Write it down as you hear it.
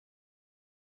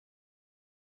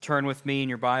Turn with me in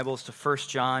your Bibles to 1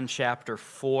 John chapter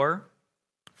 4.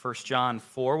 1 John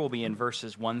 4, we'll be in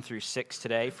verses 1 through 6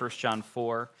 today. 1 John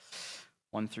 4,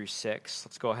 1 through 6.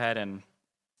 Let's go ahead and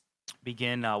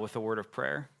begin with a word of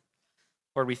prayer.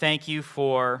 Lord, we thank you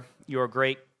for your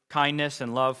great kindness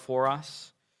and love for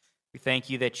us. We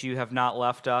thank you that you have not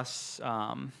left us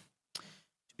to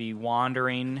be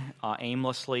wandering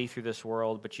aimlessly through this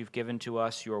world, but you've given to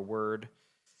us your word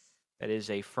that is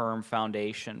a firm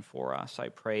foundation for us. I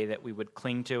pray that we would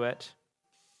cling to it.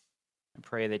 I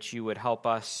pray that you would help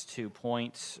us to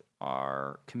point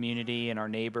our community and our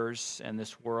neighbors and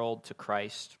this world to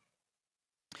Christ.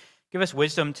 Give us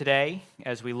wisdom today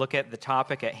as we look at the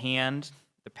topic at hand,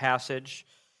 the passage,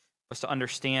 for us to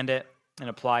understand it and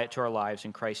apply it to our lives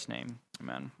in Christ's name.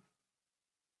 Amen.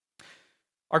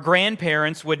 Our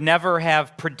grandparents would never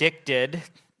have predicted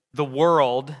the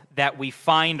world that we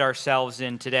find ourselves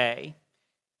in today.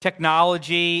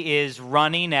 Technology is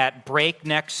running at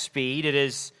breakneck speed. It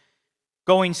is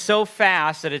going so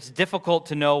fast that it's difficult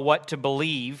to know what to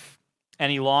believe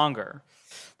any longer.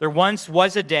 There once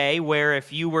was a day where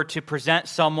if you were to present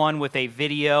someone with a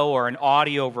video or an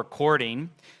audio recording,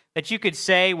 that you could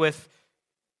say with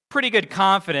pretty good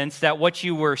confidence that what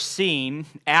you were seeing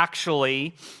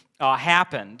actually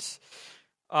happened.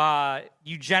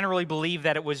 You generally believe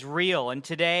that it was real, and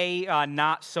today,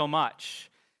 not so much.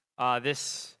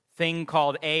 This thing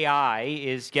called AI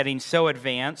is getting so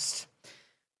advanced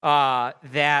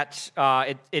that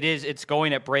it's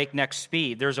going at breakneck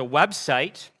speed. There's a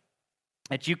website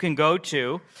that you can go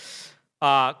to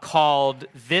called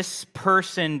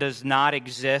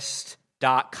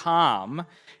thispersondoesnotexist.com,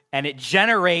 and it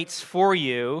generates for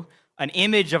you an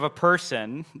image of a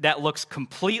person that looks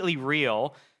completely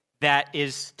real, that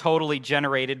is totally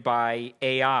generated by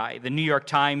AI. The New York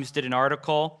Times did an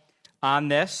article on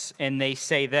this, and they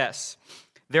say this: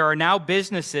 there are now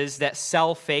businesses that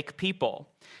sell fake people.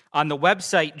 On the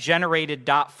website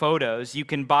generated.photos, you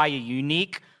can buy a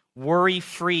unique,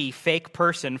 worry-free fake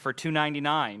person for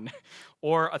 $2.99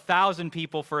 or 1,000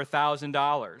 people for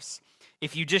 $1,000.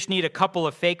 If you just need a couple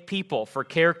of fake people for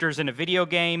characters in a video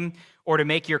game or to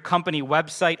make your company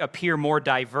website appear more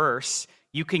diverse,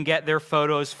 you can get their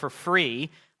photos for free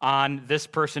on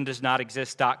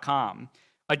thispersondoesnotexist.com.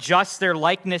 Adjust their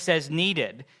likeness as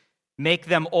needed. Make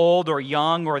them old or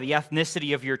young or the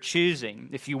ethnicity of your choosing.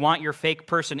 If you want your fake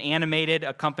person animated,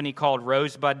 a company called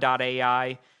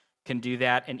Rosebud.ai can do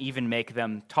that and even make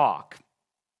them talk.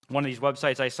 One of these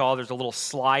websites I saw, there's a little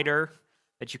slider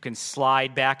that you can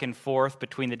slide back and forth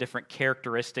between the different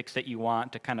characteristics that you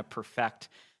want to kind of perfect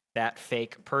that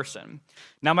fake person.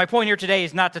 Now, my point here today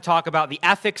is not to talk about the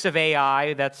ethics of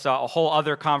AI. That's a whole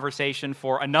other conversation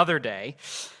for another day.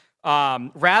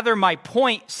 Rather, my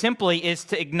point simply is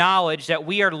to acknowledge that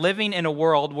we are living in a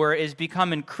world where it has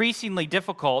become increasingly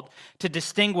difficult to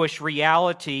distinguish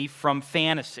reality from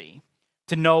fantasy,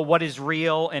 to know what is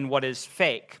real and what is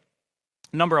fake.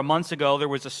 A number of months ago, there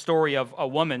was a story of a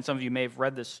woman, some of you may have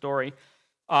read this story,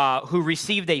 who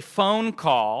received a phone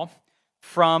call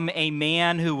from a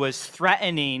man who was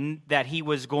threatening that he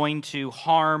was going to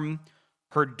harm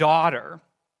her daughter.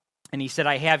 And he said,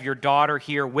 "I have your daughter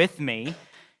here with me."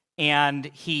 And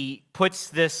he puts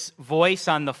this voice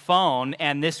on the phone,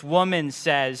 and this woman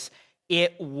says,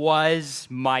 "It was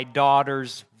my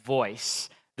daughter's voice.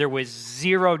 There was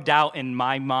zero doubt in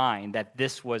my mind that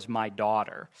this was my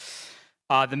daughter."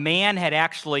 The man had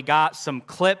actually got some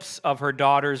clips of her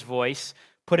daughter's voice,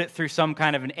 put it through some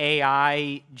kind of an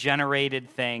AI-generated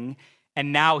thing,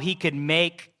 and now he could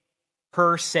make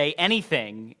her say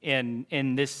anything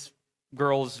in this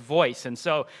girl's voice. And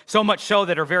so much so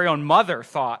that her very own mother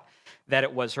thought that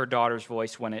it was her daughter's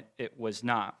voice when it was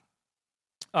not.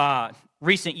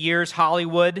 Recent years,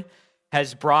 Hollywood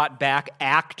has brought back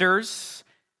actors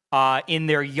in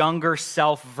their younger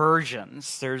self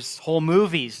versions. There's whole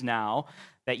movies now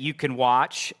that you can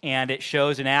watch, and it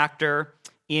shows an actor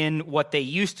in what they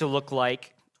used to look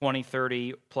like 20,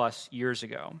 30 plus years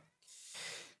ago.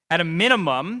 At a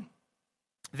minimum,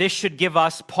 this should give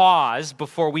us pause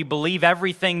before we believe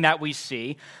everything that we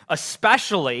see,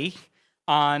 especially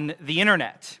on the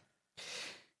internet.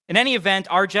 In any event,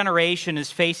 our generation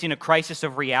is facing a crisis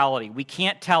of reality. We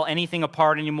can't tell anything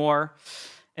apart anymore,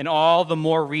 and all the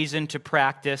more reason to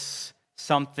practice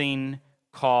something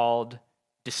called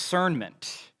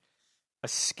discernment, a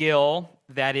skill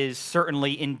that is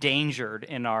certainly endangered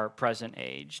in our present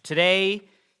age. Today,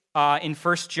 in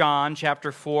 1 John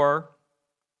chapter 4,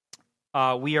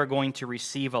 we are going to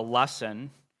receive a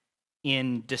lesson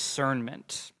in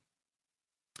discernment.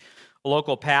 A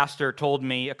local pastor told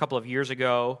me a couple of years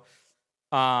ago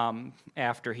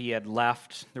after he had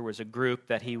left. There was a group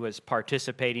that he was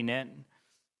participating in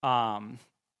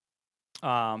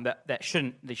that they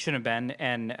shouldn't have been.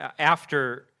 And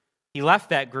after he left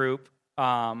that group,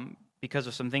 because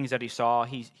of some things that he saw,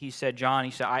 he said, John,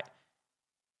 he said,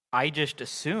 I just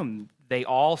assumed they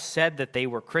all said that they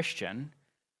were Christian,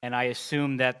 and I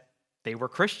assumed that they were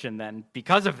Christian then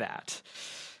because of that.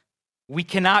 We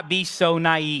cannot be so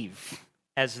naive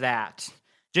as that.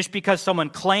 Just because someone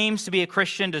claims to be a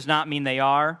Christian does not mean they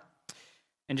are.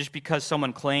 And just because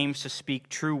someone claims to speak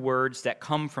true words that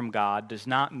come from God does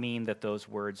not mean that those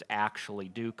words actually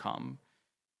do come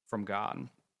from God.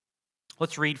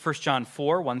 Let's read 1 John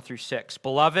 4, 1 through 6.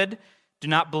 Beloved, do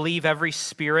not believe every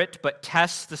spirit, but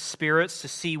test the spirits to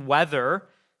see whether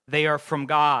they are from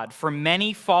God. For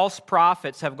many false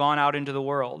prophets have gone out into the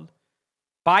world.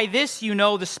 By this you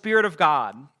know the Spirit of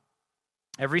God.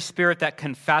 Every spirit that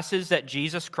confesses that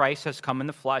Jesus Christ has come in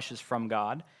the flesh is from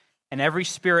God, and every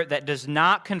spirit that does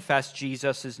not confess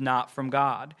Jesus is not from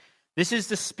God. This is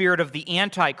the spirit of the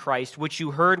Antichrist, which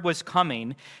you heard was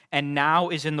coming, and now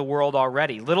is in the world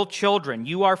already. Little children,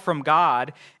 you are from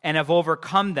God and have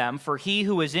overcome them, for he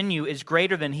who is in you is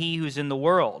greater than he who is in the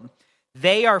world.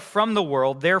 They are from the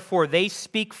world, therefore they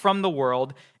speak from the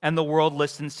world, and the world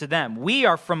listens to them. We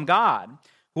are from God.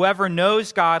 Whoever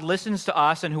knows God listens to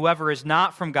us, and whoever is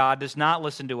not from God does not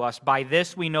listen to us. By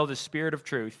this we know the spirit of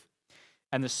truth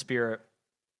and the spirit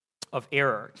of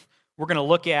error. We're going to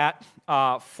look at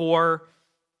 4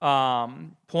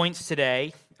 points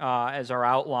today as our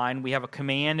outline. We have a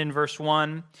command in verse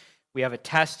 1. We have a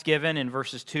test given in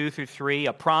verses 2 through 3,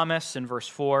 a promise in verse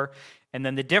 4, and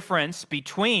then the difference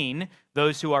between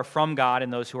those who are from God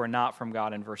and those who are not from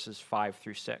God in verses 5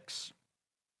 through 6.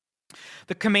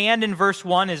 The command in verse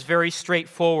 1 is very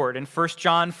straightforward. In 1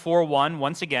 John 4:1,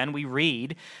 once again, we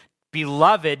read,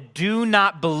 Beloved, do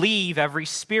not believe every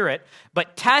spirit,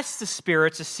 but test the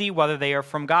spirits to see whether they are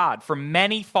from God. For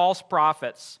many false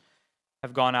prophets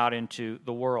have gone out into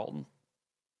the world.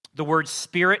 The word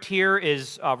spirit here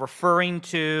is referring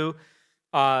to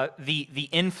the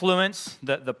influence,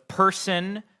 the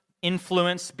person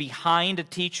influence behind a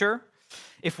teacher.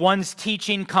 If one's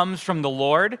teaching comes from the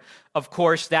Lord, of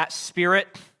course, that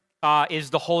spirit is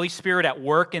the Holy Spirit at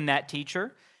work in that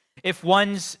teacher. If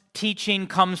one's teaching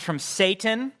comes from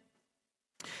Satan,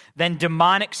 then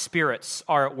demonic spirits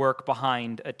are at work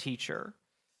behind a teacher.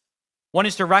 One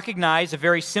is to recognize a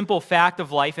very simple fact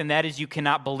of life, and that is you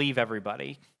cannot believe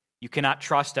everybody. You cannot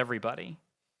trust everybody.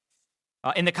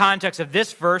 In the context of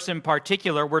this verse in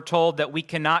particular, we're told that we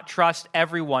cannot trust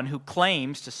everyone who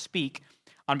claims to speak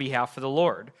on behalf of the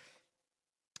Lord.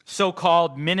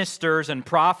 So-called ministers and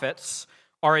prophets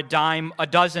are a dime a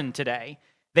dozen today.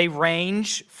 They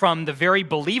range from the very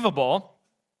believable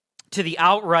to the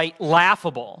outright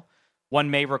laughable. One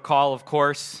may recall, of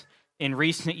course, in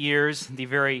recent years, the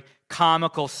very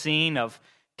comical scene of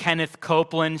Kenneth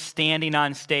Copeland standing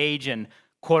on stage and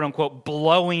quote-unquote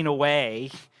blowing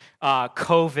away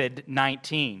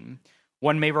COVID-19.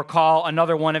 One may recall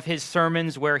another one of his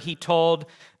sermons where he told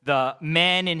the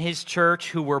men in his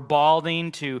church who were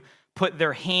balding to put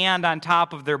their hand on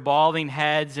top of their balding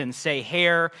heads and say,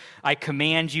 "Hair, I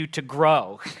command you to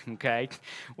grow." Okay?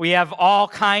 We have all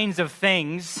kinds of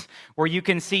things where you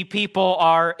can see people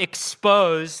are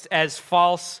exposed as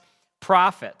false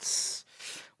prophets.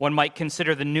 One might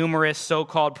consider the numerous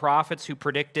so-called prophets who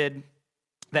predicted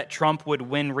that Trump would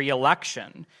win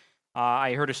re-election.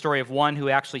 I heard a story of one who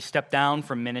actually stepped down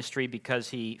from ministry because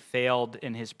he failed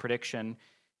in his prediction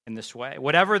in this way.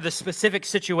 Whatever the specific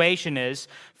situation is,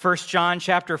 1 John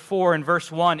chapter 4 and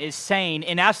verse 1 is saying,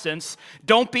 in essence,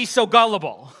 don't be so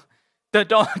gullible.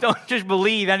 Don't just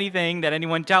believe anything that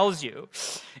anyone tells you.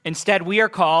 Instead, we are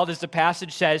called, as the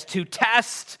passage says, to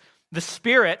test the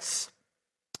spirits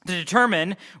to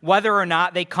determine whether or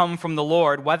not they come from the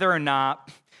Lord, whether or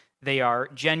not they are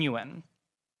genuine.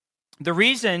 The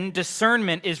reason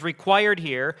discernment is required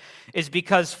here is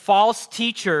because false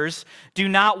teachers do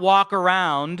not walk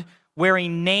around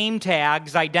wearing name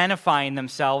tags identifying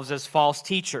themselves as false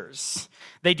teachers.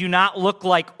 They do not look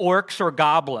like orcs or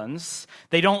goblins.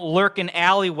 They don't lurk in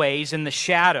alleyways in the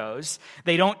shadows.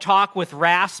 They don't talk with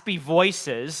raspy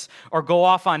voices or go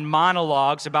off on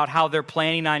monologues about how they're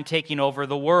planning on taking over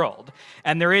the world.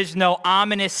 And there is no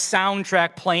ominous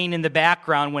soundtrack playing in the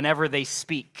background whenever they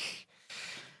speak.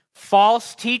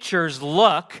 False teachers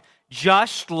look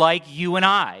just like you and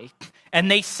I,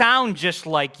 and they sound just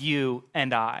like you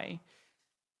and I.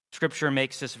 Scripture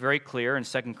makes this very clear in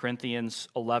 2 Corinthians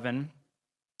 11,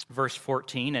 verse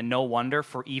 14, and no wonder,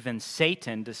 for even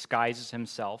Satan disguises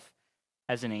himself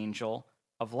as an angel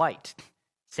of light.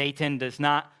 Satan does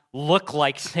not look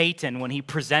like Satan when he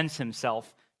presents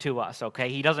himself to us, okay?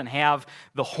 He doesn't have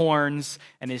the horns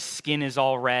and his skin is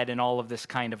all red and all of this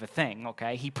kind of a thing,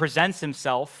 okay? He presents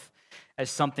himself as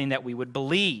something that we would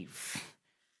believe.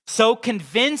 So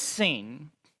convincing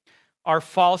are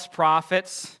false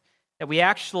prophets that we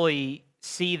actually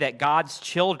see that God's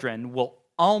children will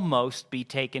almost be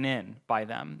taken in by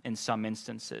them in some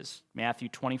instances. Matthew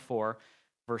 24,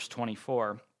 verse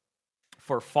 24.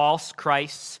 For false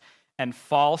Christs and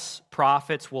false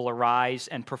prophets will arise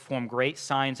and perform great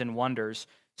signs and wonders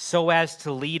so as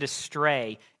to lead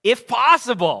astray, if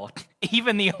possible,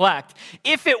 even the elect.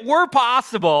 If it were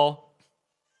possible,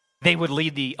 they would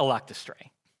lead the elect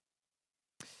astray.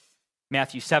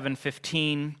 Matthew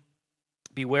 7:15,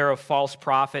 beware of false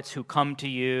prophets who come to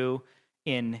you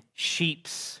in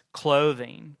sheep's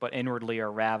clothing, but inwardly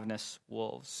are ravenous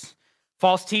wolves.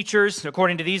 False teachers,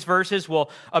 according to these verses, will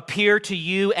appear to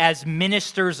you as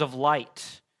ministers of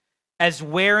light, as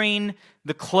wearing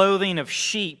the clothing of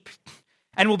sheep,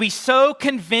 and will be so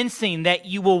convincing that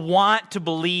you will want to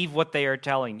believe what they are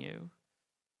telling you.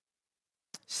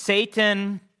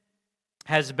 Satan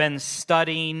has been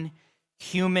studying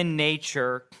human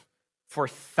nature for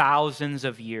thousands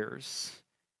of years,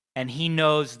 and he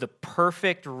knows the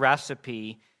perfect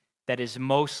recipe that is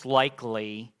most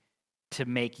likely to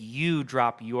make you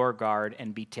drop your guard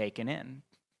and be taken in.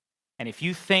 And if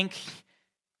you think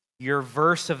your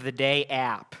verse of the day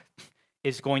app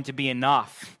is going to be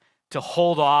enough to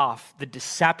hold off the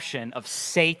deception of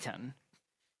Satan,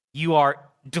 you are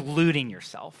deluding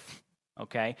yourself,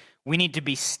 okay? We need to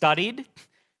be studied.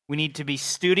 We need to be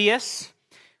studious.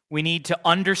 We need to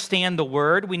understand the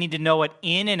word. We need to know it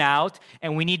in and out.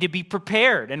 And we need to be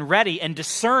prepared and ready and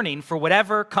discerning for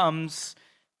whatever comes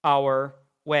our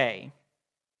way.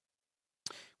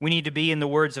 We need to be, in the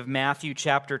words of Matthew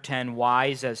chapter 10,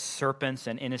 wise as serpents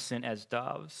and innocent as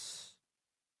doves.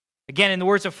 Again, in the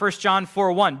words of 1 John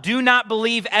 4:1, do not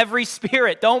believe every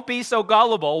spirit. Don't be so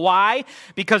gullible. Why?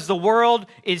 Because the world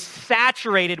is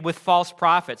saturated with false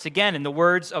prophets. Again, in the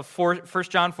words of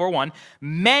 1 John 4:1,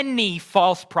 many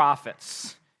false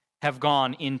prophets have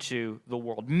gone into the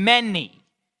world. Many.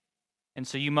 And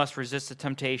so you must resist the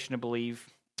temptation to believe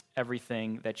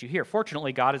everything that you hear.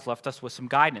 Fortunately, God has left us with some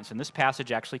guidance, and this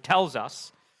passage actually tells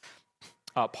us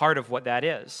part of what that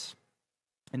is.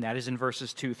 And that is in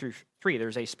verses 2 through 3.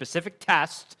 There's a specific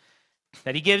test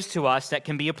that he gives to us that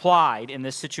can be applied in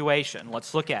this situation.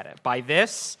 Let's look at it. By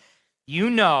this, you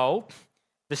know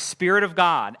the Spirit of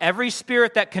God. Every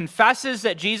spirit that confesses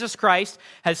that Jesus Christ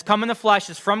has come in the flesh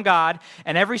is from God,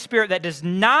 and every spirit that does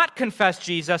not confess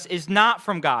Jesus is not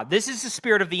from God. This is the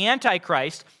spirit of the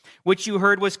Antichrist, which you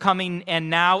heard was coming and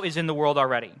now is in the world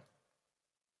already.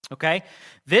 Okay?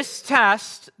 This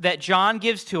test that John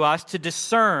gives to us to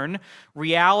discern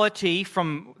reality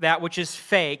from that which is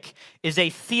fake is a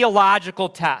theological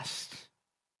test.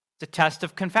 It's a test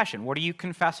of confession. What are you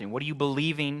confessing? What are you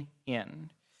believing in?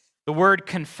 The word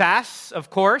confess, of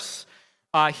course,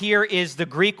 here is the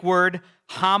Greek word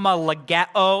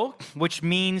homologeo, which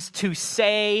means to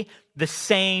say the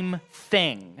same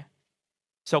thing.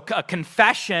 So a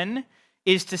confession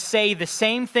is to say the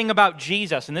same thing about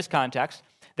Jesus in this context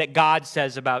that God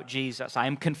says about Jesus. I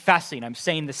am confessing. I'm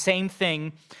saying the same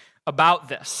thing about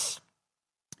this.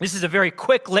 This is a very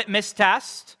quick litmus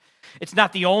test. It's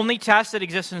not the only test that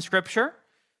exists in Scripture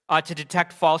to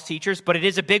detect false teachers, but it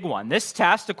is a big one. This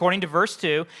test, according to verse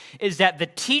 2, is that the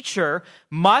teacher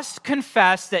must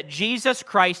confess that Jesus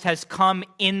Christ has come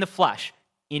in the flesh.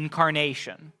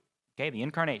 Incarnation. Okay, the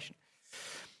incarnation.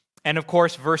 And of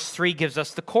course, verse 3 gives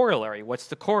us the corollary. What's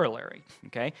the corollary?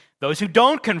 Okay, those who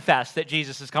don't confess that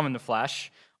Jesus has come in the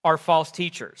flesh are false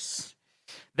teachers.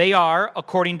 They are,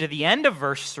 according to the end of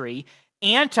verse 3,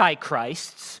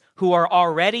 antichrists who are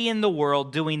already in the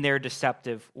world doing their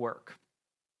deceptive work.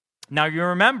 Now, you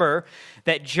remember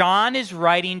that John is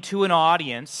writing to an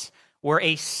audience where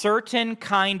a certain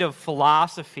kind of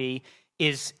philosophy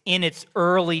is in its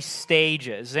early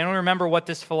stages. Anyone remember what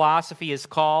this philosophy is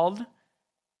called?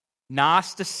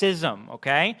 Gnosticism,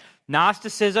 okay?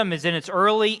 Gnosticism is in its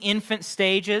early infant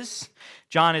stages.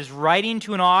 John is writing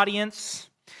to an audience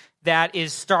that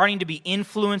is starting to be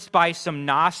influenced by some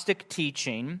Gnostic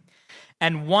teaching.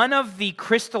 And one of the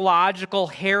Christological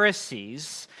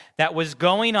heresies that was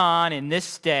going on in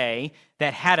this day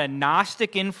that had a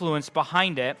Gnostic influence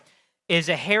behind it is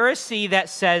a heresy that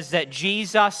says that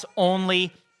Jesus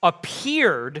only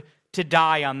appeared to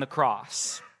die on the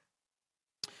cross.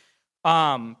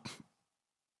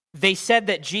 They said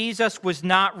that Jesus was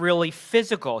not really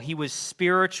physical. He was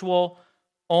spiritual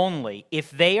only. If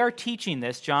they are teaching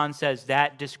this, John says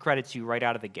that discredits you right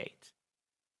out of the gate.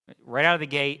 Right out of the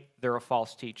gate, they're a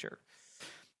false teacher.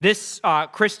 This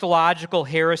Christological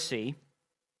heresy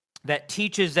that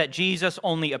teaches that Jesus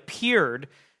only appeared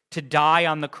to die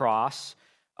on the cross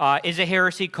is a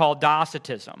heresy called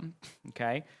Docetism.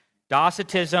 Okay,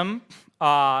 Docetism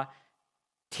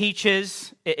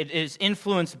teaches, it is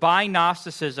influenced by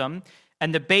Gnosticism,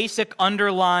 and the basic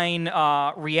underlying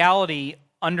reality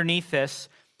underneath this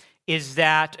is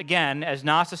that, again, as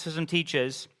Gnosticism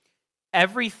teaches,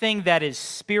 everything that is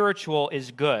spiritual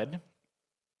is good,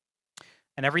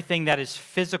 and everything that is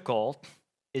physical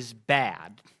is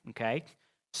bad, okay?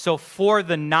 So for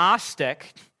the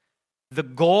Gnostic, the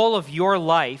goal of your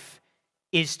life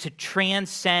is to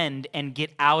transcend and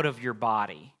get out of your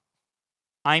body.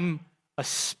 I'm a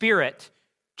spirit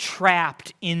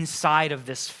trapped inside of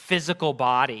this physical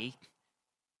body,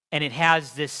 and it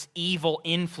has this evil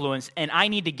influence, and I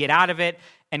need to get out of it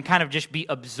and kind of just be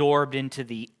absorbed into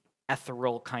the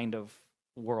ethereal kind of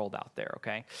world out there,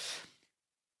 okay?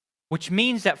 Which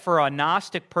means that for a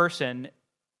Gnostic person,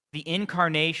 the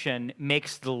incarnation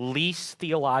makes the least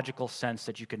theological sense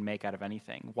that you can make out of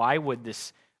anything. Why would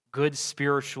this good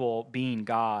spiritual being,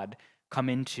 God, come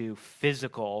into a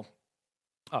physical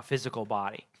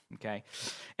body? Okay,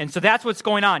 and so that's what's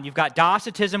going on. You've got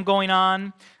Docetism going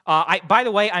on. By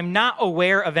the way, I'm not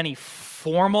aware of any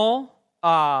formal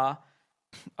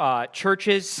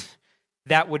churches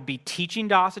that would be teaching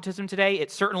Docetism today.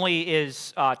 It certainly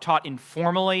is taught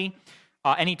informally.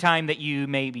 Anytime that you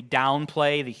maybe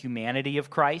downplay the humanity of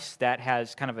Christ, that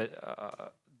has kind of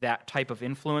that type of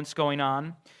influence going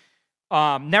on.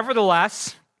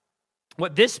 Nevertheless,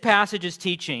 what this passage is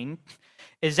teaching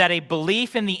is that a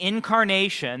belief in the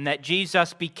incarnation, that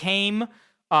Jesus became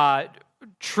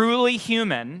truly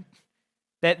human,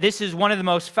 that this is one of the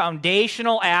most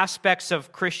foundational aspects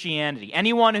of Christianity.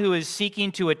 Anyone who is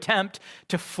seeking to attempt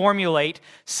to formulate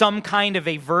some kind of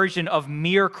a version of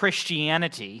mere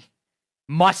Christianity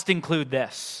must include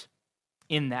this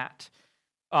in that,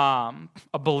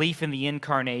 a belief in the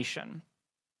incarnation.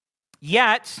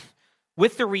 Yet,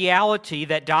 with the reality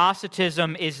that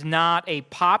Docetism is not a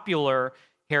popular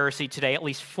heresy today, at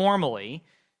least formally,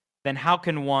 then how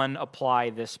can one apply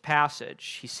this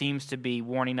passage? He seems to be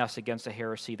warning us against a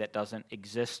heresy that doesn't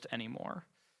exist anymore.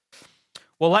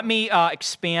 Well, let me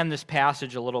expand this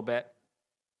passage a little bit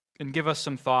and give us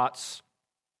some thoughts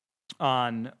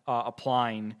on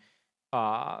applying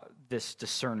this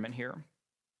discernment here.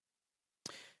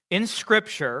 In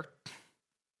Scripture,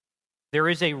 there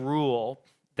is a rule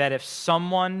that if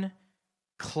someone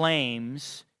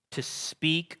claims to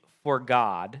speak for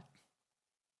God,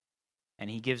 and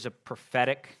he gives a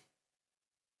prophetic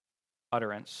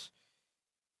utterance,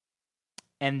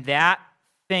 and that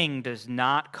thing does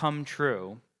not come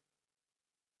true,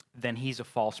 then he's a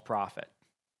false prophet.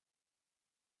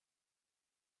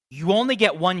 You only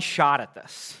get one shot at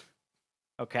this,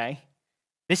 okay?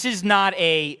 This is not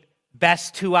a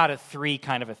best 2 out of 3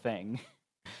 kind of a thing,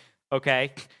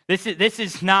 okay? This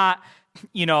is not,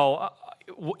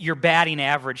 your batting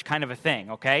average kind of a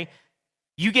thing, okay?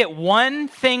 You get one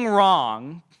thing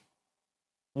wrong,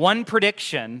 one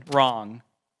prediction wrong,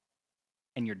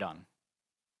 and you're done.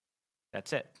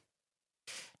 That's it.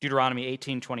 Deuteronomy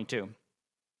 18:22.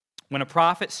 When a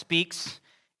prophet speaks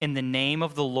in the name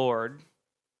of the Lord,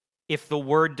 if the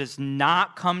word does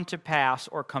not come to pass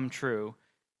or come true,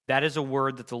 that is a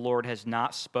word that the Lord has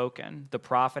not spoken. The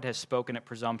prophet has spoken it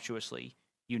presumptuously.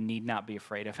 You need not be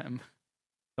afraid of him.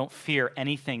 Don't fear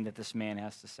anything that this man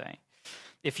has to say.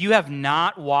 If you have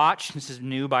not watched, this is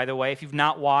new by the way, if you've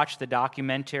not watched the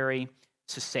documentary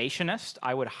Cessationist,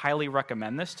 I would highly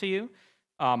recommend this to you.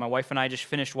 My wife and I just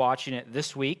finished watching it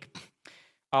this week.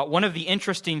 One of the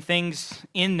interesting things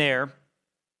in there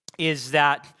is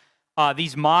that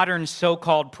these modern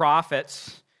so-called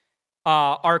prophets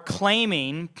are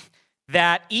claiming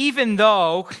that even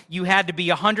though you had to be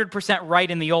 100%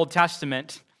 right in the Old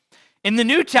Testament, in the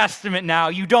New Testament now,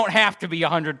 you don't have to be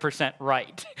 100%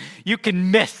 right. You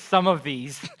can miss some of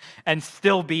these and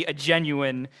still be a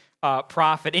genuine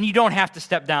prophet, and you don't have to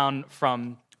step down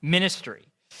from ministry.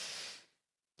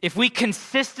 If we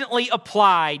consistently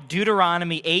apply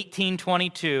Deuteronomy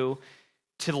 18:22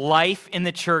 to life in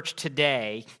the church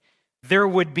today, there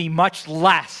would be much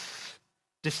less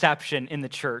deception in the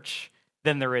church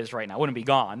than there is right now. It wouldn't be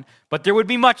gone, but there would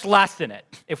be much less in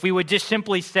it. If we would just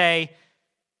simply say,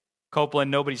 Copeland,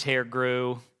 nobody's hair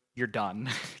grew, you're done.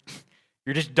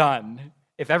 You're just done.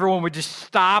 If everyone would just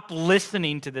stop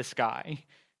listening to this guy,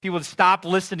 people would stop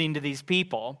listening to these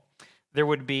people, there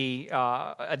would be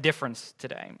a difference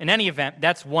today. In any event,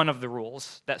 that's one of the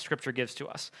rules that Scripture gives to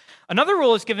us. Another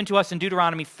rule is given to us in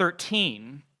Deuteronomy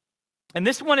 13. And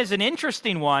this one is an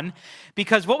interesting one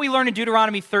because what we learn in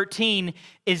Deuteronomy 13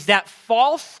 is that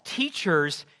false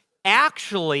teachers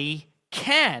actually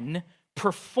can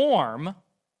perform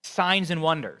signs and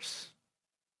wonders.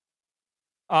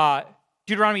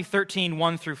 Deuteronomy 13,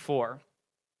 1 through 4.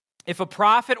 If a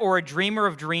prophet or a dreamer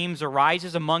of dreams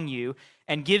arises among you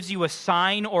and gives you a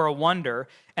sign or a wonder,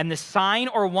 and the sign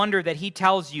or wonder that he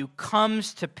tells you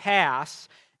comes to pass,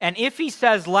 and if he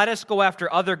says, let us go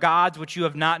after other gods which you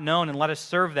have not known and let us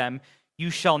serve them, you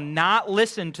shall not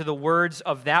listen to the words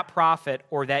of that prophet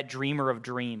or that dreamer of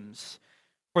dreams.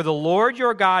 For the Lord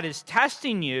your God is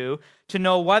testing you to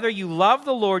know whether you love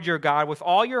the Lord your God with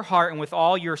all your heart and with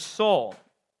all your soul.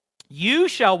 You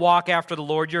shall walk after the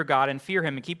Lord your God and fear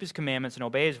him and keep his commandments and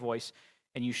obey his voice,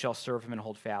 and you shall serve him and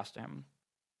hold fast to him.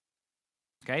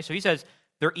 Okay, so he says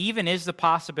there even is the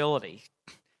possibility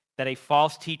that a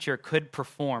false teacher could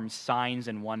perform signs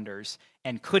and wonders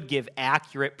and could give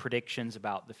accurate predictions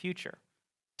about the future.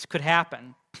 This could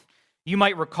happen. You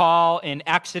might recall in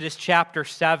Exodus chapter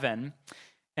 7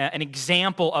 an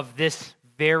example of this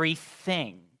very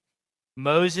thing.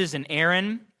 Moses and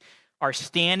Aaron are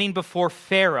standing before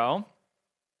Pharaoh,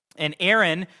 and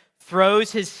Aaron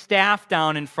throws his staff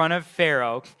down in front of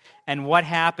Pharaoh, and what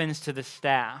happens to the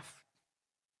staff?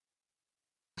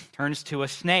 Turns to a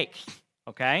snake,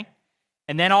 okay?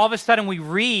 And then all of a sudden we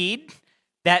read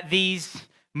that these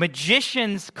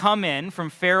magicians come in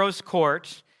from Pharaoh's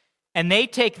court, and they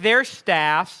take their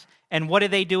staffs, and what do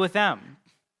they do with them?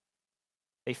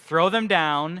 They throw them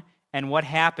down, and what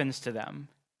happens to them?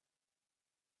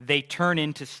 They turn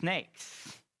into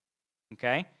snakes,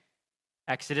 okay?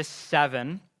 Exodus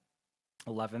 7,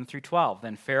 11 through 12.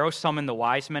 Then Pharaoh summoned the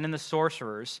wise men and the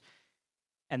sorcerers,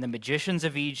 and the magicians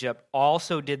of Egypt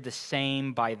also did the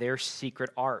same by their secret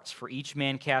arts. For each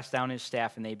man cast down his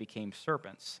staff, and they became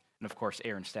serpents. And of course,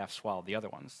 Aaron's staff swallowed the other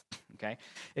ones. Okay?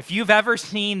 If you've ever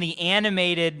seen the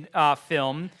animated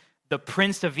film, The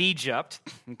Prince of Egypt,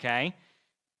 okay,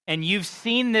 and you've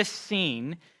seen this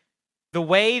scene, the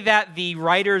way that the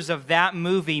writers of that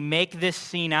movie make this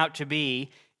scene out to be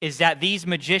is that these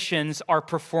magicians are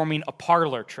performing a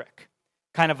parlor trick,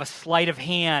 kind of a sleight of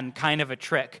hand kind of a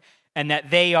trick, and that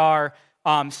they are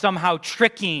somehow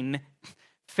tricking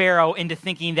Pharaoh into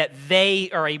thinking that they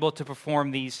are able to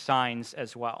perform these signs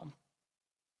as well.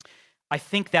 I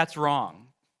think that's wrong.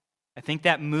 I think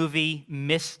that movie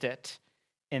missed it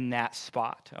in that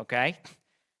spot, okay?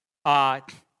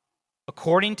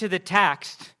 According to the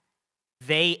text,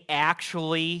 they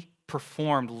actually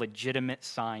performed legitimate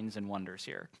signs and wonders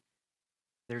here.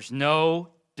 There's no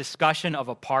discussion of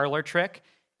a parlor trick.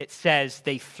 It says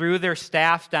they threw their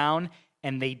staffs down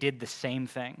and they did the same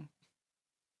thing.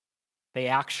 They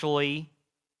actually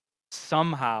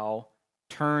somehow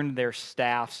turned their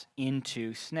staffs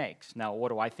into snakes. Now, what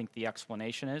do I think the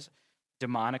explanation is?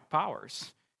 Demonic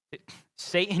powers.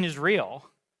 Satan is real,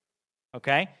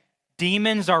 okay?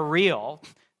 Demons are real.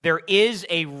 There is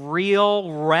a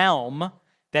real realm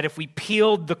that if we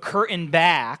peeled the curtain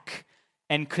back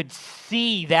and could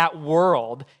see that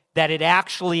world, that it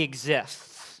actually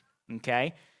exists,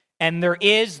 okay? And there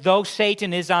is, though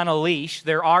Satan is on a leash,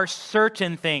 there are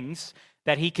certain things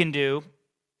that he can do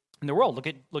in the world.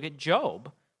 Look at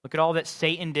Job. Look at all that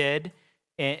Satan did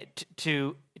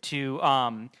to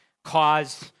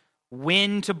cause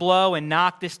wind to blow and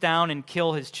knock this down and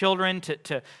kill his children,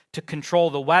 to control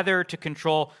the weather, to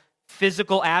control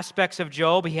physical aspects of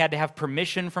Job. He had to have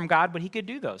permission from God, but he could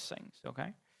do those things,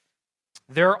 okay?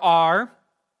 There are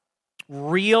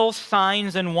real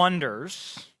signs and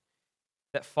wonders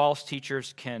that false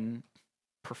teachers can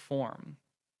perform.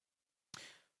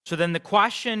 So then the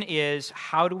question is,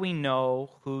 how do we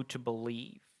know who to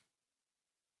believe?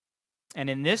 And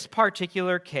in this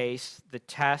particular case, the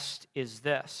test is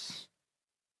this.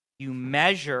 You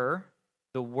measure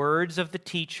the words of the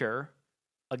teacher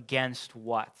against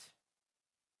what?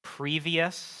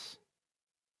 Previous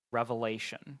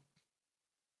revelation.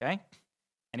 Okay?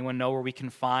 Anyone know where we can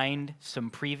find some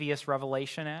previous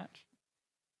revelation at?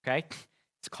 Okay?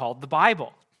 It's called the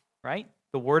Bible, right?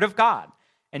 The Word of God.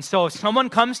 And so if someone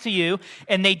comes to you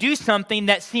and they do something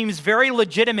that seems very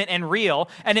legitimate and real,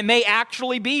 and it may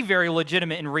actually be very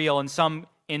legitimate and real in some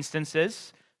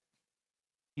instances,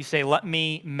 you say, let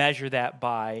me measure that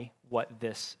by what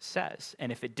this says. And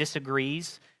if it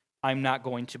disagrees, I'm not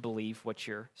going to believe what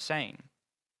you're saying.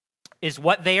 Is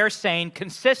what they are saying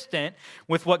consistent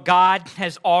with what God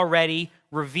has already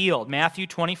revealed? Matthew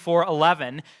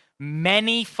 24:11,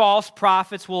 many false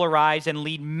prophets will arise and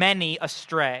lead many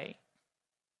astray.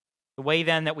 The way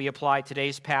then that we apply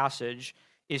today's passage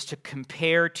is to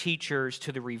compare teachers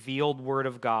to the revealed Word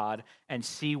of God and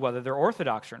see whether they're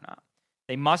orthodox or not.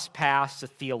 They must pass a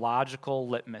theological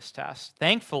litmus test.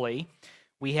 Thankfully,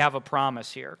 we have a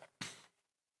promise here.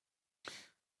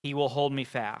 He will hold me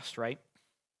fast, right?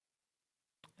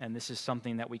 And this is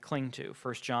something that we cling to.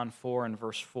 1 John 4 and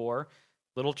verse 4,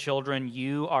 little children,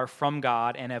 you are from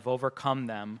God and have overcome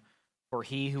them, for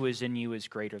he who is in you is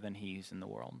greater than he who's in the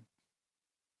world.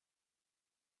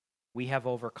 We have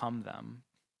overcome them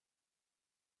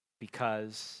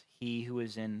because he who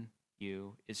is in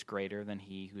you is greater than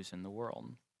he who's in the world.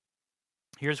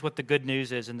 Here's what the good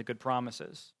news is and the good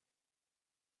promises.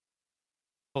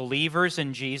 Believers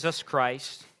in Jesus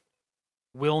Christ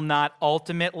will not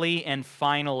ultimately and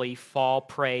finally fall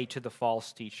prey to the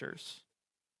false teachers.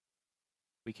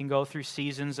 We can go through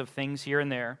seasons of things here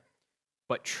and there,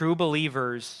 but true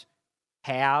believers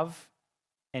have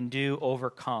and do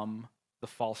overcome the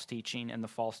false teaching and the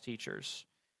false teachers.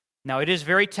 Now, it is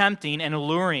very tempting and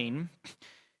alluring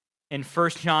in 1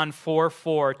 John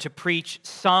 4:4 to preach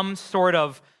some sort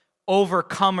of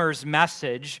overcomer's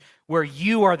message where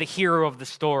you are the hero of the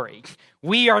story.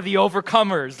 We are the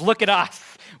overcomers. Look at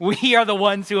us. We are the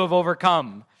ones who have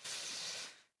overcome.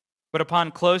 But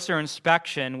upon closer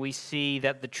inspection, we see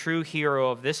that the true hero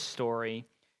of this story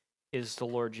is the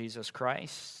Lord Jesus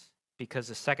Christ, because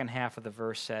the second half of the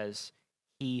verse says,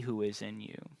 he who is in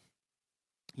you.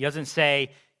 He doesn't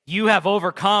say, you have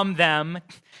overcome them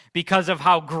because of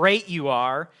how great you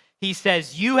are. He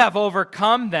says, you have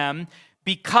overcome them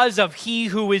because of he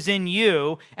who is in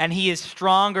you, and he is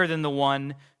stronger than the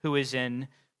one who is in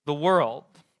the world.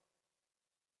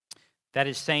 That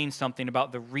is saying something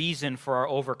about the reason for our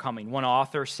overcoming. One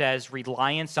author says,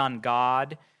 reliance on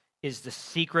God is the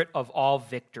secret of all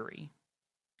victory,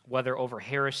 whether over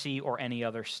heresy or any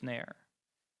other snare.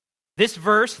 This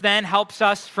verse then helps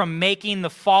us from making the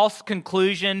false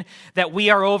conclusion that we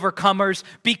are overcomers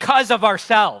because of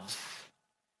ourselves.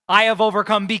 I have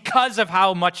overcome because of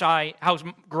how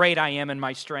great I am in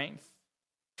my strength.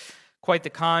 Quite the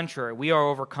contrary, we are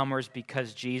overcomers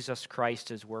because Jesus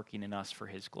Christ is working in us for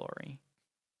his glory,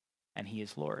 and he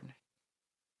is Lord.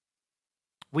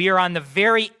 We are on the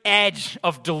very edge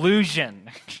of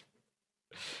delusion.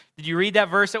 Did you read that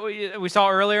verse that we saw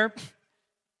earlier?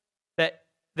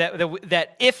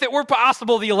 That if it were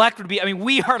possible, the elect would be,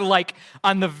 we are like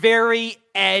on the very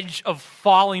edge of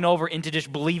falling over into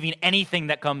just believing anything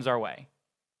that comes our way.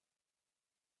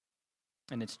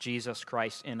 And it's Jesus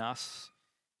Christ in us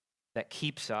that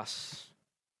keeps us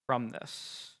from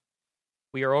this.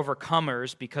 We are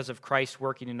overcomers because of Christ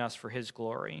working in us for his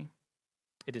glory.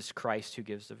 It is Christ who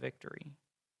gives the victory.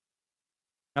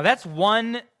 Now that's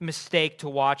one mistake to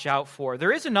watch out for.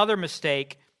 There is another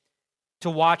mistake to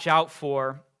watch out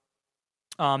for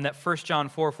that 1 John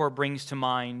 4:4 brings to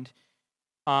mind.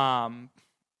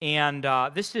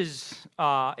 This is,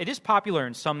 it is popular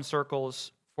in some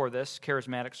circles for this,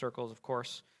 charismatic circles, of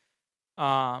course.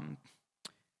 But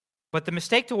the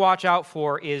mistake to watch out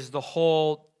for is the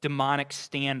whole demonic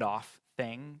standoff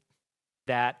thing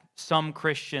that some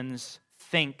Christians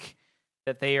think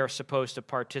that they are supposed to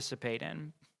participate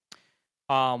in.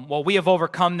 Well, we have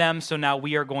overcome them, so now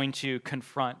we are going to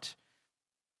confront.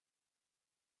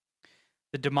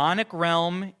 The demonic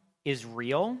realm is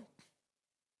real,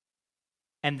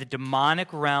 and the demonic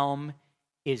realm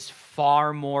is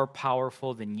far more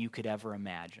powerful than you could ever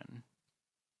imagine.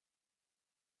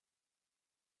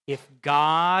 If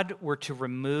God were to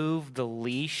remove the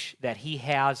leash that he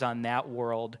has on that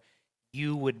world,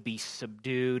 you would be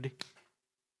subdued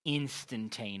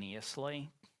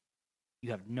instantaneously.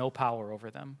 You have no power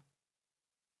over them.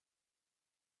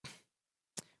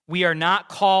 We are not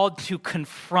called to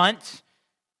confront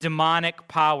demonic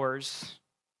powers.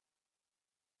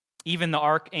 Even the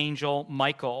archangel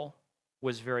Michael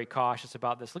was very cautious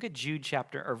about this. Look at Jude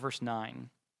verse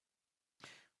 9.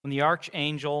 When the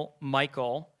archangel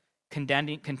Michael,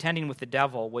 contending with the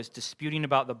devil, was disputing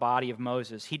about the body of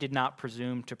Moses, he did not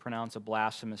presume to pronounce a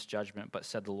blasphemous judgment, but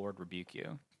said, "The Lord rebuke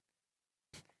you."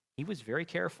 He was very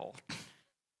careful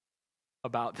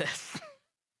about this.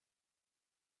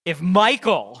 If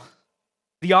Michael,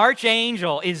 the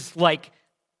archangel, is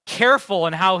careful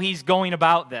in how he's going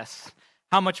about this,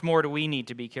 how much more do we need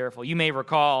to be careful? You may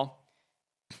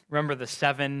remember the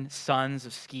 7 sons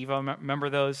of Sceva? Remember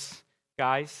those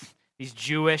guys? These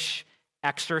Jewish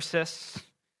exorcists?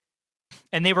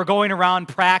 And they were going around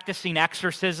practicing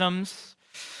exorcisms.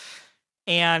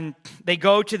 And they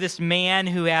go to this man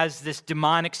who has this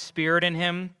demonic spirit in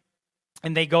him.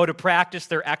 And they go to practice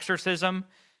their exorcism.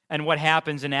 And what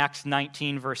happens in Acts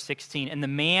 19, verse 16? And the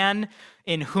man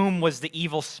in whom was the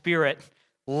evil spirit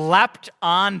leapt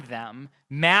on them,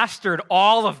 mastered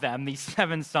all of them, these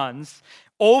 7 sons,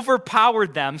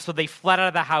 overpowered them, so they fled out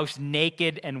of the house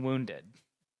naked and wounded.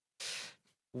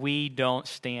 We don't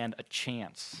stand a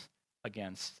chance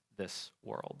against this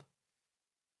world.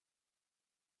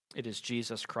 It is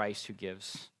Jesus Christ who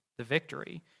gives the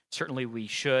victory. Certainly we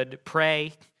should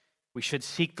pray, we should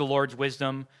seek the Lord's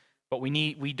wisdom, but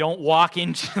we don't walk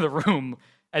into the room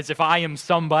as if I am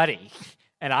somebody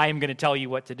and I am going to tell you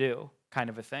what to do, kind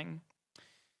of a thing.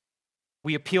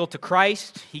 We appeal to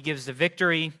Christ. He gives the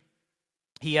victory.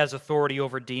 He has authority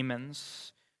over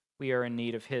demons. We are in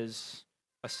need of his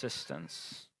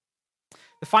assistance.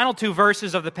 The final two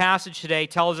verses of the passage today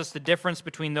tells us the difference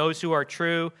between those who are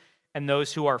true and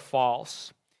those who are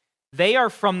false. They are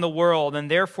from the world, and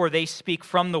therefore they speak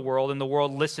from the world, and the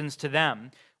world listens to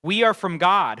them. We are from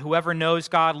God. Whoever knows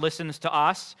God listens to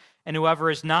us, and whoever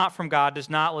is not from God does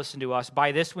not listen to us.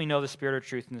 By this we know the spirit of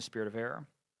truth and the spirit of error.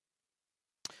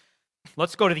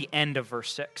 Let's go to the end of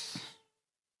verse 6.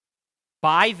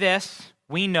 By this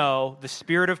we know the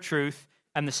spirit of truth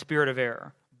and the spirit of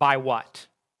error. By what?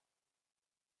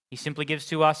 He simply gives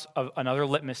to us another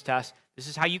litmus test. This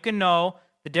is how you can know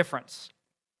the difference.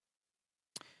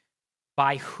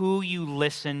 By who you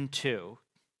listen to.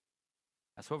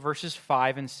 That's what verses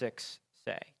 5 and 6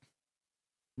 say.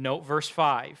 Note verse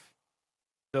 5.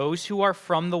 Those who are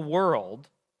from the world,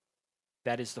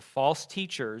 that is the false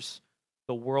teachers,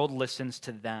 the world listens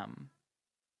to them.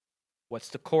 What's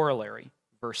the corollary?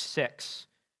 Verse 6.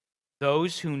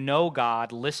 Those who know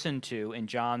God listen to, in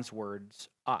John's words,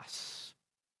 us.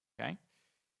 Okay?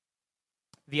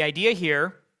 The idea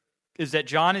here is that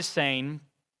John is saying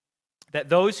that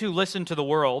those who listen to the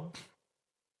world,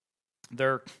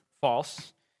 they're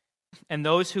false, and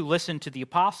those who listen to the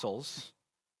apostles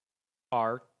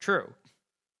are true.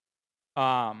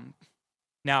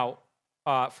 Now,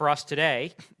 for us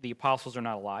today, the apostles are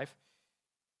not alive.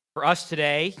 For us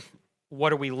today,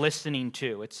 what are we listening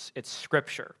to? It's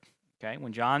Scripture. Okay,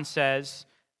 when John says,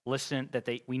 "Listen," that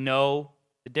we know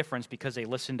the difference because they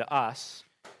listen to us,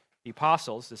 the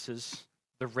apostles. This is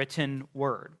the written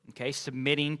word. Okay,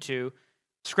 submitting to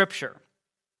Scripture.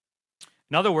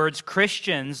 In other words,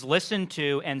 Christians listen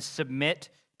to and submit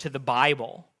to the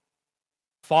Bible.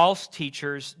 False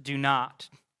teachers do not.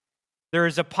 There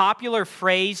is a popular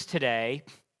phrase today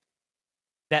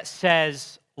that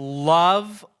says,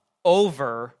 love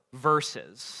over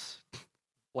verses,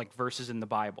 like verses in the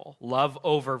Bible. Love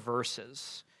over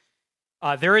verses.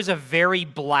 There is a very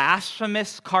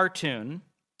blasphemous cartoon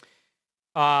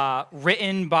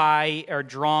written by or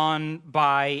drawn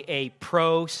by a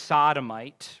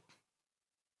pro-sodomite,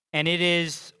 and it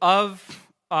is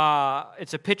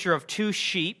it's a picture of two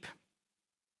sheep.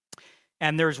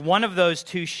 And there's one of those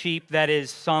two sheep that is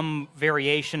some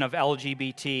variation of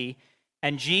LGBT,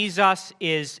 and Jesus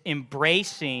is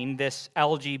embracing this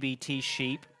LGBT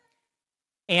sheep.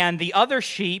 And the other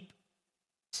sheep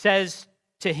says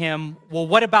to him, well,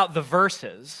 what about the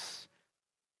verses?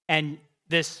 And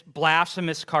this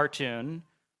blasphemous cartoon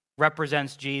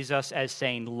represents Jesus as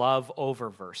saying love over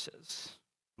verses.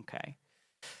 Okay.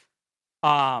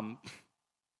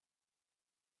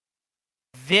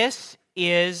 This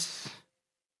is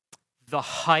the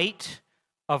height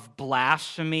of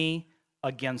blasphemy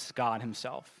against God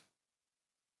himself.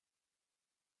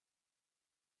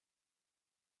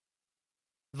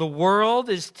 The world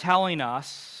is telling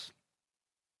us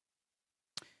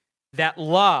that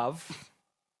love,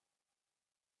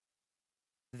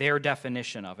 their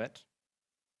definition of it,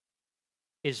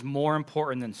 is more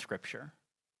important than Scripture.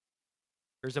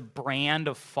 There's a brand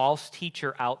of false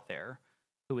teacher out there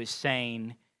who is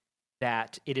saying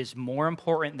that it is more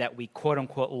important that we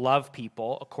quote-unquote love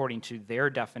people according to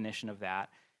their definition of that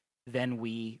than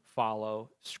we follow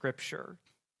Scripture.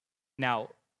 Now,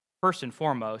 first and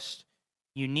foremost,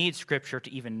 you need Scripture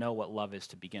to even know what love is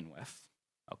to begin with.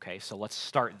 Okay, so let's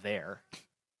start there.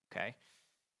 Okay?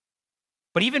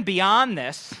 But even beyond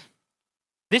this,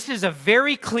 this is a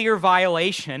very clear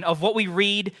violation of what we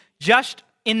read just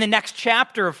in the next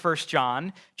chapter of 1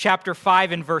 John, chapter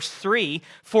 5 and verse 3,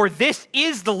 for this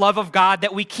is the love of God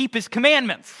that we keep his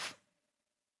commandments.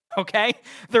 Okay?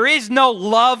 There is no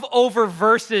love over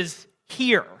verses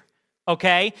here.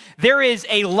 Okay? There is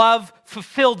a love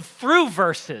fulfilled through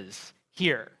verses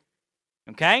here.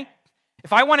 Okay?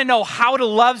 If I want to know how to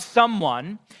love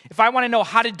someone, if I want to know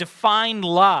how to define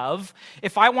love,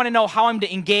 if I want to know how I'm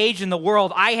to engage in the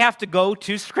world, I have to go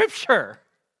to Scripture.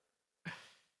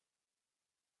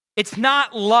 It's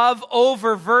not love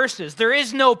over verses. There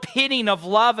is no pitting of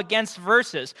love against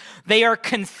verses. They are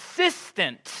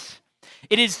consistent.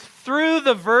 It is through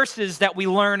the verses that we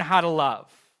learn how to love.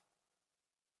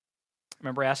 I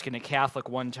remember asking a Catholic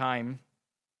one time,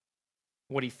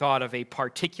 what he thought of a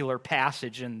particular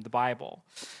passage in the Bible.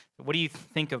 What do you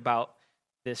think about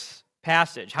this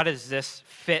passage? How does this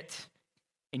fit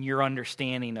in your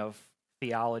understanding of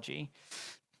theology?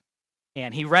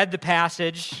 And he read the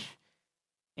passage,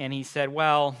 and he said,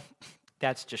 well,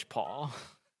 that's just Paul.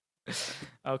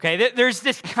 Okay, there's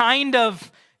this kind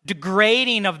of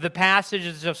degrading of the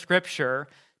passages of Scripture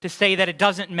to say that it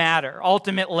doesn't matter.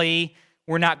 Ultimately,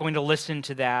 we're not going to listen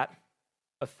to that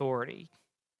authority.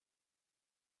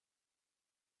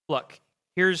 Look,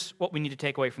 here's what we need to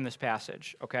take away from this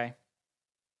passage, okay?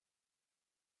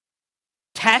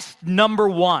 Test number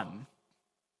one.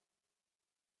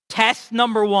 Test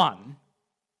number one.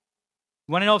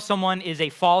 You want to know if someone is a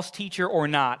false teacher or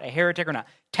not, a heretic or not.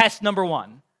 Test number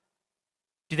one.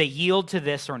 Do they yield to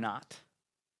this or not?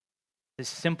 As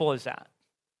simple as that.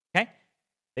 Okay?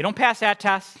 They don't pass that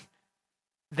test,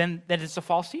 then it's a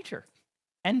false teacher.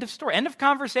 End of story. End of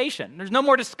conversation. There's no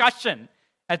more discussion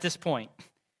at this point.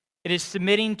 It is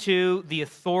submitting to the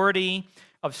authority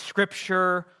of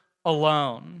Scripture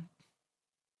alone.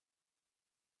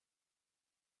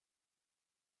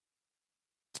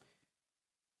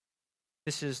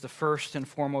 This is the first and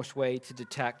foremost way to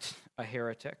detect a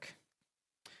heretic.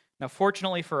 Now,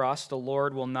 fortunately for us, the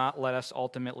Lord will not let us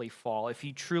ultimately fall. If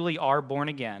you truly are born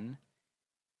again,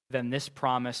 then this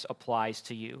promise applies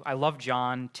to you. I love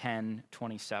John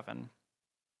 10:27.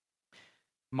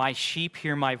 My sheep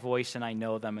hear my voice, and I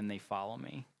know them, and they follow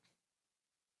me.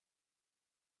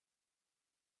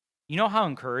 You know how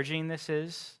encouraging this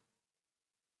is?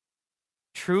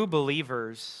 True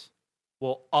believers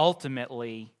will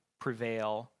ultimately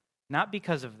prevail, not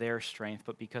because of their strength,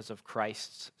 but because of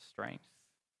Christ's strength.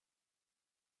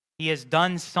 He has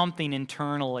done something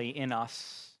internally in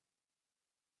us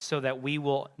so that we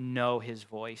will know his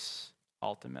voice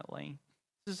ultimately.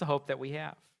 This is the hope that we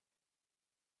have.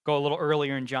 Go a little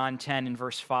earlier in John 10 in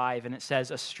verse 5, and it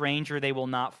says, a stranger they will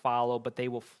not follow, but they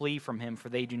will flee from him, for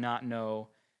they do not know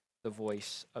the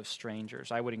voice of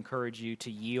strangers. I would encourage you to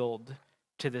yield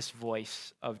to this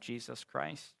voice of Jesus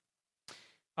Christ.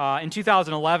 In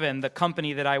 2011, the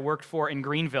company that I worked for in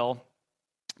Greenville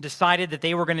decided that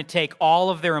they were going to take all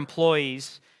of their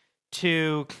employees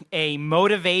to a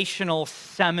motivational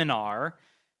seminar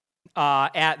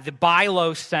at the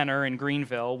Bilo Center in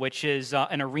Greenville, which is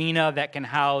an arena that can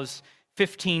house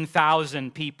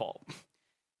 15,000 people.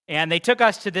 And they took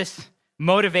us to this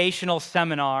motivational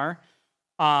seminar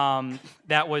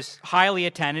that was highly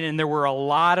attended, and there were a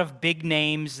lot of big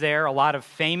names there, a lot of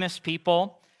famous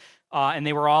people, and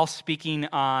they were all speaking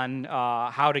on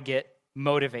how to get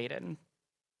motivated.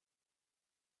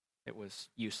 It was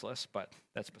useless, but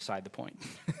that's beside the point.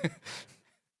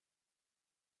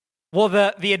 Well,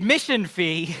 the admission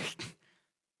fee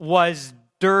was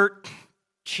dirt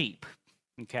cheap,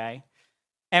 okay?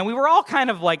 And we were all kind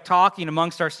of like talking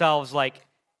amongst ourselves, like,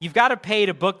 you've got to pay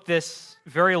to book this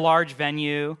very large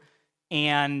venue,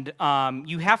 and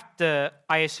you have to,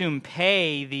 I assume,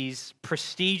 pay these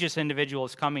prestigious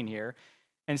individuals coming here.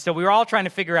 And so we were all trying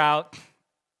to figure out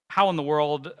how in the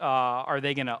world are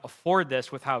they going to afford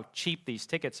this with how cheap these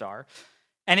tickets are.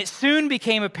 And it soon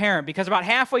became apparent, because about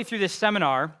halfway through this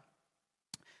seminar,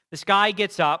 this guy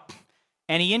gets up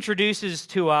and he introduces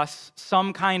to us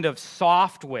some kind of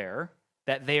software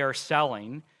that they are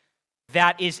selling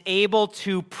that is able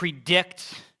to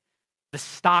predict the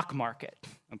stock market,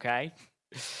 okay?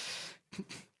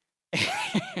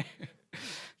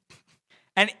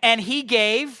 and he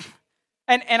gave,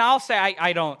 and I'll say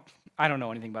I don't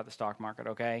know anything about the stock market,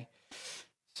 okay?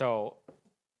 So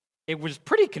it was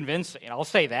pretty convincing, I'll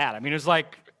say that. I mean, it was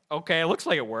like, okay, it looks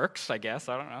like it works, I guess,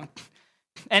 I don't know.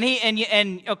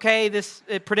 And okay,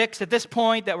 it predicts at this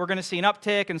point that we're going to see an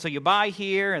uptick, and so you buy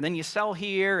here, and then you sell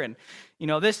here, and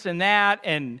this and that,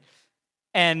 and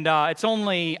it's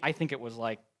only, I think it was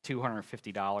like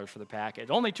 $250 for the package,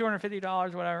 only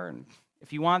 $250, whatever. And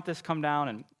if you want this, come down.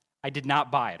 And I did not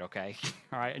buy it. Okay,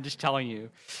 all right. I'm just telling you,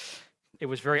 it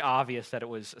was very obvious that it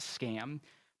was a scam.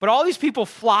 But all these people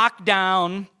flocked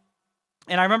down,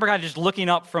 and I remember kind of just looking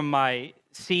up from my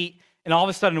seat. And all of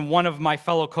a sudden, one of my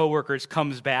fellow coworkers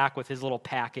comes back with his little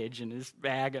package and his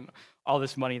bag and all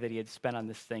this money that he had spent on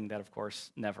this thing that, of course,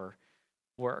 never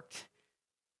worked.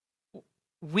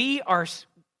 We're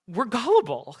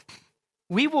gullible.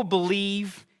 We will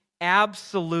believe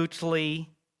absolutely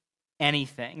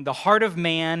anything. The heart of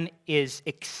man is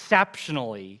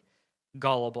exceptionally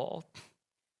gullible.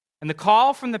 And the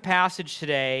call from the passage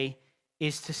today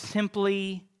is to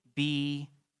simply be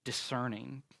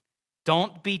discerning.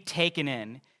 Don't be taken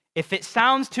in. If it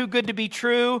sounds too good to be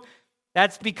true,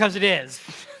 that's because it is,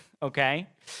 okay?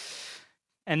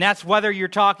 And that's whether you're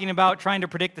talking about trying to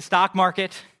predict the stock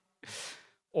market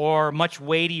or much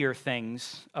weightier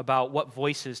things about what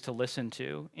voices to listen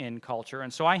to in culture.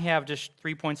 And so I have just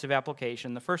 3 points of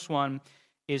application. The first one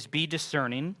is be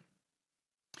discerning.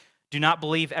 Do not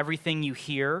believe everything you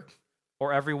hear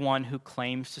or everyone who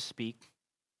claims to speak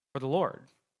for the Lord.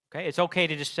 Okay? It's okay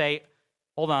to just say,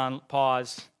 hold on,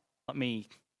 pause, let me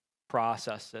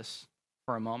process this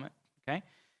for a moment. Okay?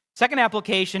 Second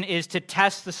application is to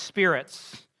test the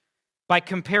spirits by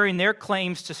comparing their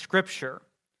claims to Scripture.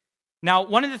 Now,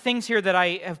 one of the things here that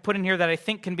I have put in here that I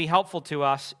think can be helpful to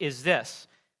us is this.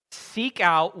 Seek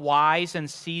out wise and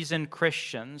seasoned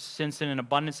Christians, since in an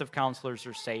abundance of counselors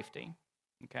there's safety.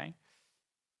 Okay?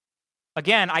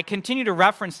 Again, I continue to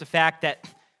reference the fact that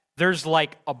there's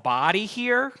like a body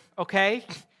here, okay?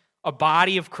 A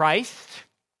body of Christ.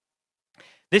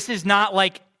 This is not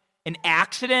like an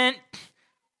accident.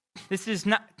 This is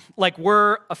not like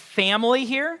we're a family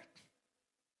here.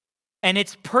 And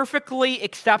it's perfectly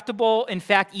acceptable, in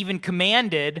fact, even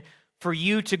commanded for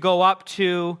you to go up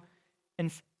to,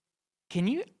 and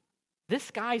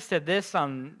this guy said this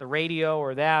on the radio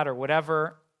or that or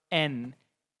whatever, and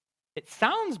it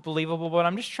sounds believable, but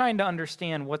I'm just trying to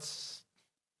understand what's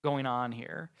going on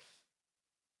here.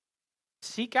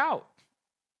 Seek out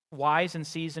wise and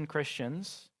seasoned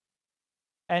Christians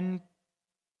and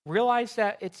realize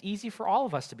that it's easy for all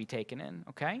of us to be taken in,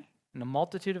 okay? In a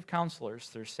multitude of counselors,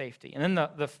 there's safety. And then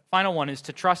the final one is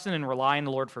to trust in and rely on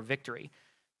the Lord for victory.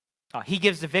 He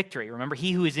gives the victory. Remember,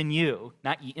 he who is in you,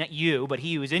 not you, but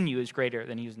he who is in you is greater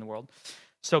than he who is in the world.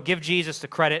 So give Jesus the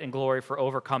credit and glory for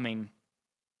overcoming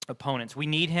opponents. We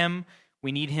need him.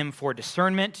 We need him for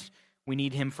discernment. We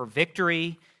need him for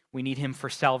victory. We need him for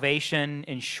salvation.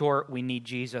 In short, we need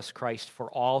Jesus Christ for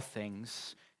all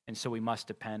things. And so we must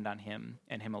depend on him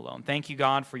and him alone. Thank you,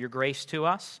 God, for your grace to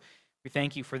us. We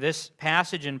thank you for this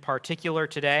passage in particular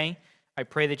today. I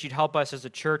pray that you'd help us as a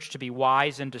church to be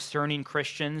wise and discerning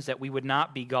Christians, that we would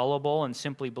not be gullible and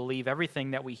simply believe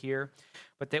everything that we hear,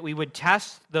 but that we would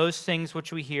test those things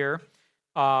which we hear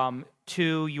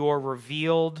to your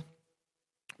revealed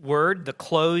word, the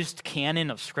closed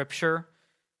canon of Scripture,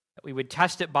 that we would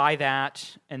test it by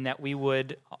that, and that we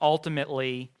would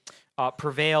ultimately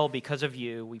prevail because of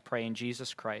you. We pray in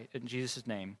Jesus Christ, in Jesus'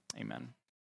 name, amen.